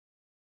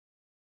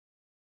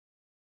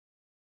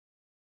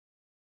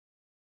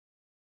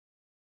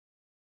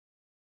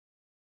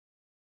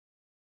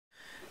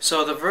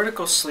So the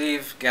vertical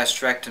sleeve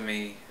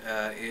gastrectomy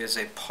is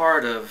a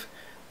part of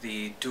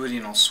the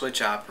duodenal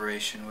switch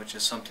operation, which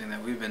is something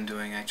that we've been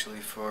doing actually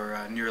for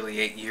nearly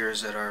 8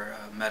 years at our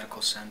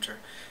medical center,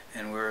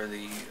 and we're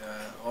the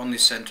only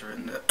center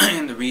in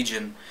in the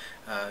region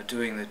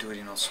doing the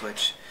duodenal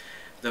switch.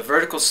 The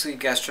vertical sleeve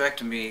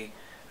gastrectomy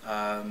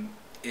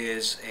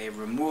is a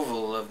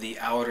removal of the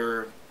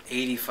outer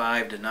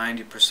 85 to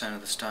 90%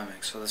 of the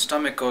stomach. So the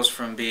stomach goes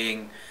from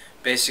being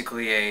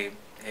basically a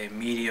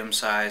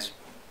medium-sized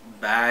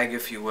bag,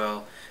 if you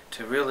will,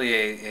 to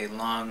really a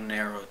long,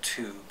 narrow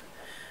tube.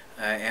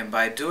 And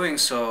by doing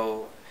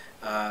so,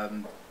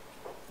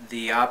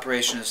 the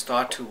operation is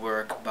thought to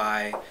work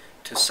by,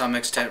 to some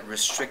extent,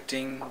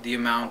 restricting the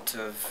amount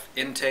of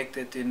intake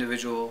that the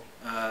individual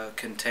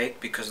can take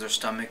because their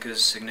stomach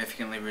is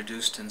significantly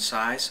reduced in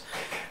size.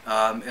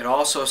 It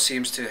also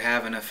seems to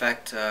have an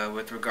effect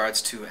with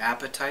regards to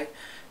appetite,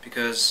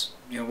 because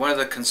one of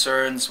the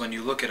concerns when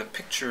you look at a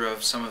picture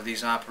of some of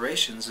these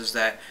operations is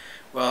that,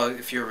 well,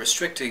 if you're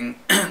restricting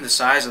the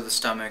size of the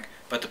stomach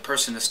but the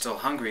person is still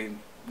hungry,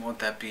 won't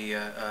that be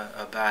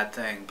a bad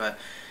thing? But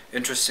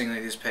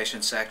interestingly, these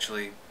patients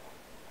actually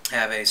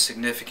have a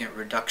significant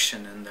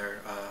reduction in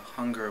their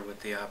hunger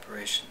with the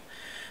operation.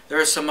 There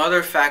are some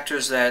other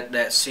factors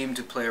that seem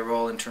to play a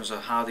role in terms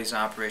of how these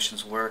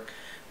operations work.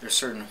 There are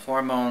certain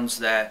hormones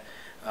that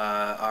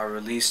are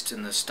released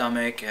in the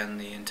stomach and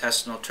the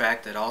intestinal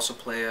tract that also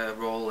play a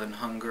role in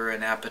hunger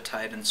and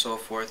appetite and so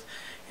forth,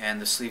 and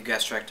the sleeve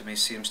gastrectomy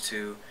seems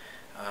to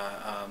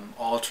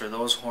alter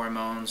those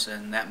hormones,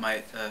 and that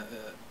might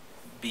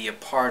be a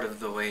part of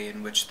the way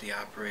in which the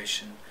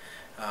operation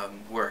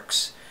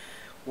works.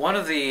 One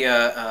of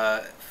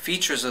the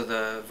features of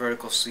the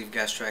vertical sleeve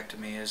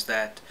gastrectomy is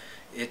that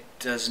it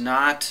does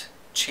not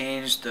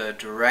change the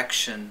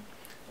direction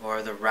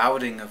or the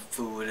routing of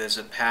food as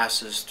it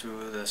passes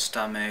through the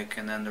stomach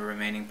and then the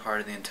remaining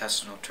part of the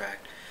intestinal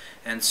tract.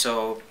 And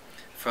so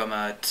from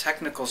a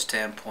technical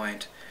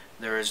standpoint,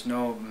 there is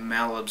no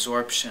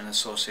malabsorption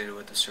associated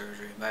with the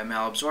surgery. By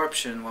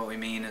malabsorption, what we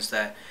mean is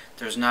that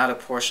there's not a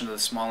portion of the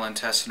small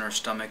intestine or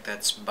stomach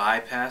that's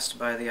bypassed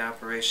by the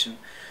operation,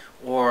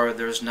 or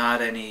there's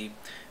not any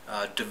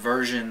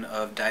diversion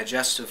of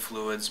digestive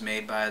fluids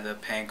made by the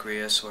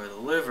pancreas or the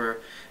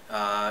liver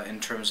in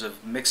terms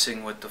of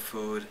mixing with the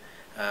food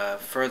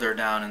further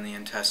down in the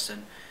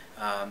intestine.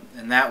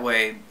 And that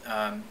way,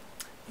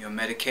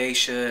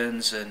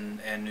 medications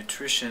and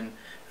nutrition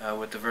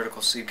with the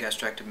vertical sleeve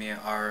gastrectomy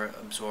are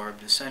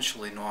absorbed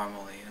essentially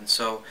normally. And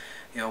so,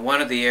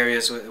 one of the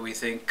areas that we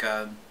think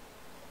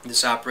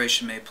this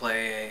operation may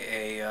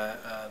play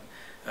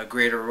a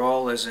greater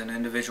role is in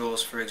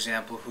individuals, for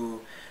example,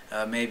 who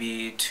may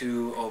be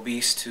too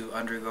obese to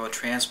undergo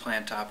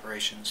transplant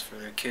operations for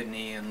their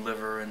kidney and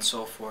liver and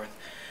so forth.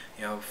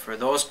 For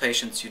those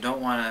patients, you don't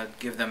want to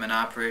give them an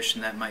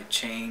operation that might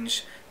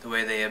change the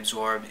way they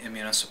absorb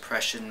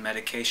immunosuppression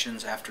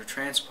medications after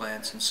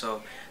transplants, and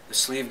so the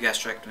sleeve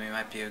gastrectomy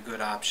might be a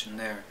good option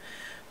there.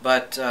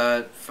 But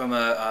from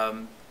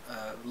a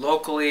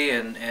locally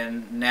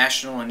and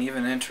national and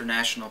even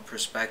international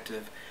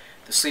perspective,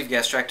 the sleeve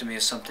gastrectomy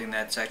is something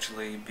that's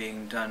actually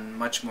being done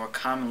much more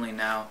commonly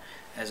now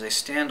as a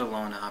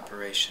standalone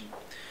operation.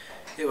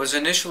 It was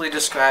initially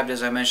described,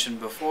 as I mentioned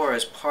before,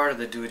 as part of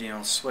the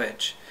duodenal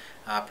switch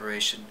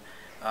operation,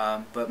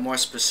 but more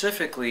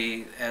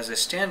specifically as a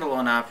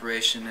standalone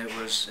operation. It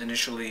was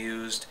initially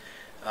used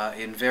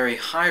in very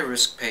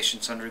high-risk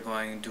patients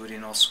undergoing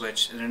duodenal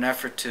switch in an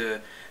effort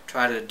to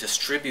try to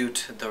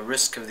distribute the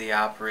risk of the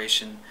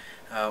operation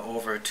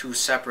over 2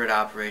 separate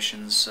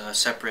operations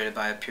separated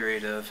by a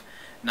period of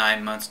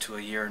 9 months to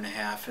a year and a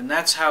half. And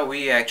that's how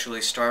we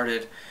actually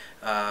started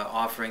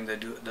offering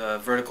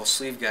the vertical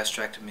sleeve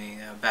gastrectomy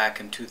back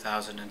in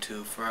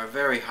 2002 for our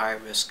very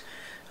high-risk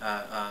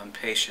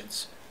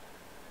patients.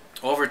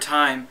 Over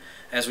time,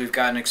 as we've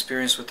gotten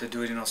experience with the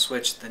duodenal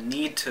switch, the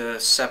need to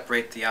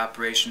separate the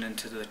operation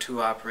into the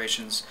 2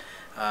 operations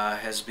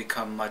has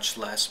become much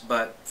less,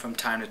 but from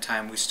time to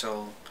time we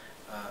still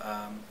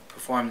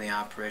perform the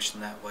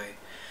operation that way.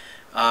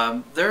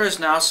 There is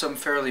now some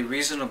fairly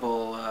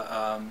reasonable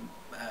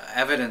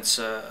evidence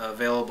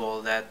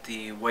available that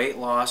the weight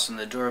loss and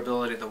the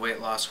durability of the weight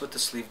loss with the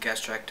sleeve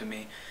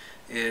gastrectomy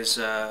is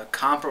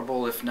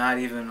comparable, if not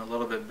even a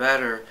little bit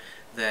better,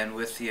 than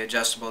with the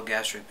adjustable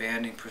gastric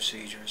banding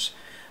procedures.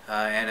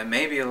 And it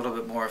may be a little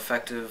bit more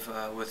effective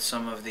with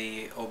some of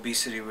the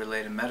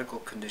obesity-related medical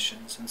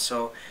conditions. And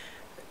so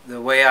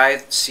the way I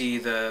see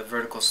the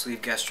vertical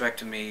sleeve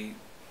gastrectomy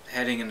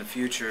heading in the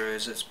future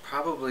is it's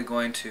probably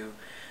going to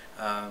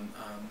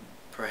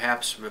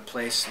perhaps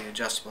replace the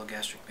adjustable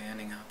gastric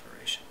banding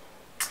operation.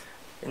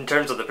 In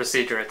terms of the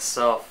procedure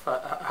itself,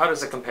 how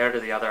does it compare to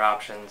the other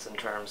options in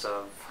terms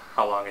of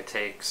how long it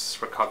takes,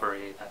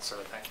 recovery, that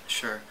sort of thing?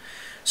 Sure.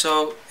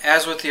 So,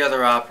 as with the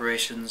other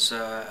operations,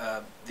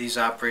 these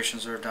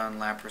operations are done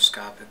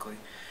laparoscopically.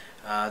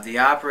 The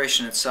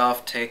operation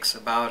itself takes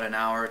about an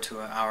hour to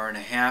an hour and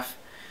a half,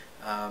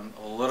 a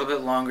little bit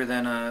longer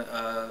than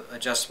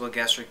adjustable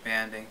gastric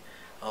banding,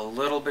 a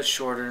little bit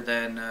shorter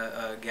than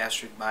a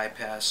gastric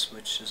bypass,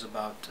 which is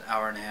about an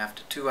hour and a half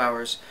to 2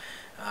 hours,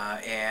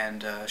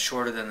 and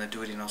shorter than the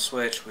duodenal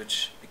switch,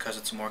 which, because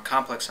it's a more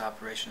complex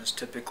operation, is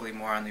typically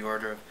more on the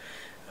order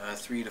of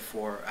 3 to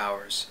 4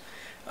 hours.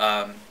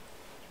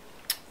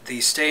 The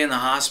stay in the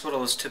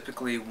hospital is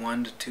typically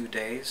 1 to 2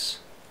 days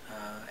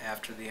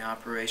after the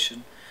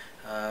operation,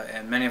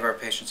 and many of our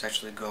patients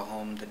actually go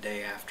home the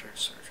day after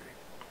surgery.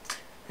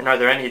 And are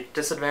there any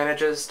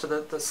disadvantages to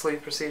the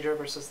sleeve procedure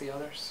versus the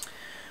others?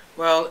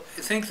 Well,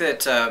 I think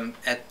that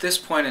at this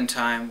point in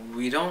time,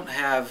 we don't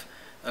have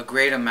a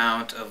great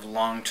amount of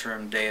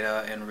long-term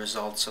data and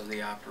results of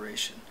the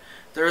operation.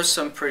 There are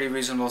some pretty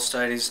reasonable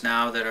studies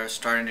now that are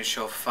starting to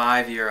show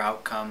 5-year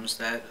outcomes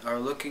that are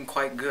looking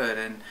quite good,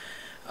 and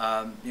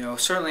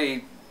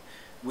certainly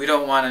we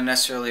don't want to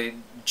necessarily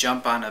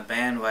jump on a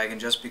bandwagon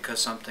just because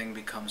something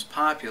becomes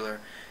popular.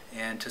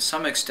 And to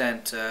some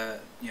extent,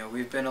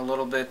 we've been a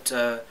little bit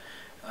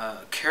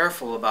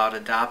careful about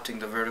adopting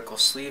the vertical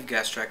sleeve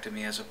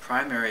gastrectomy as a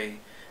primary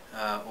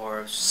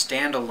or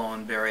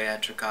standalone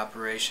bariatric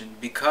operation,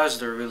 because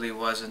there really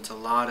wasn't a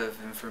lot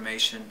of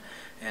information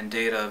and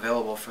data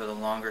available for the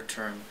longer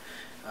term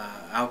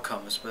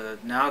outcomes.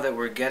 But now that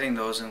we're getting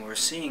those and we're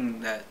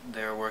seeing that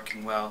they're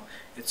working well,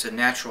 it's a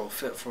natural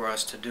fit for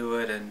us to do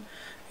it. And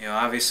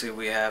obviously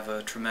we have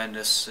a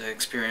tremendous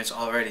experience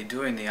already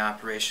doing the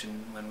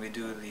operation when we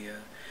do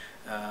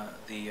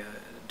the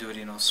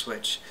duodenal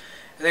switch.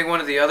 I think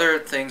one of the other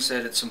things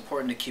that it's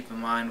important to keep in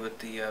mind with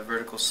the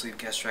vertical sleeve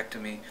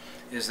gastrectomy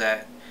is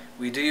that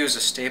we do use a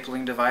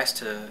stapling device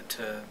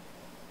to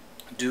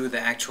do the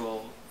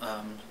actual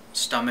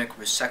stomach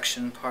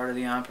resection part of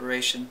the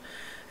operation.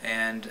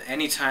 And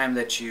any time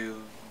that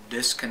you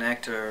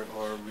disconnect or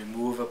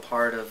remove a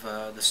part of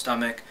the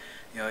stomach,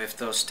 if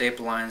those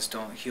staple lines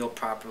don't heal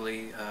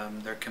properly,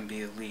 there can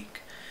be a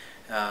leak.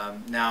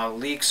 Now,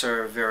 leaks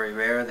are very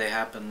rare. They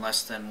happen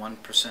less than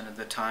 1% of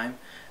the time.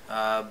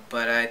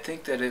 But I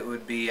think that it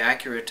would be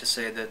accurate to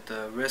say that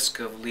the risk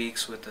of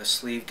leaks with a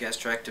sleeve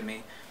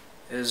gastrectomy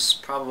is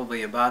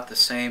probably about the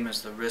same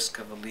as the risk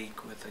of a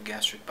leak with a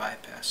gastric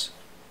bypass.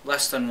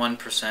 Less than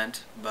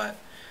 1%, but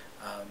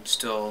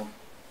still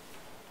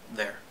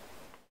there.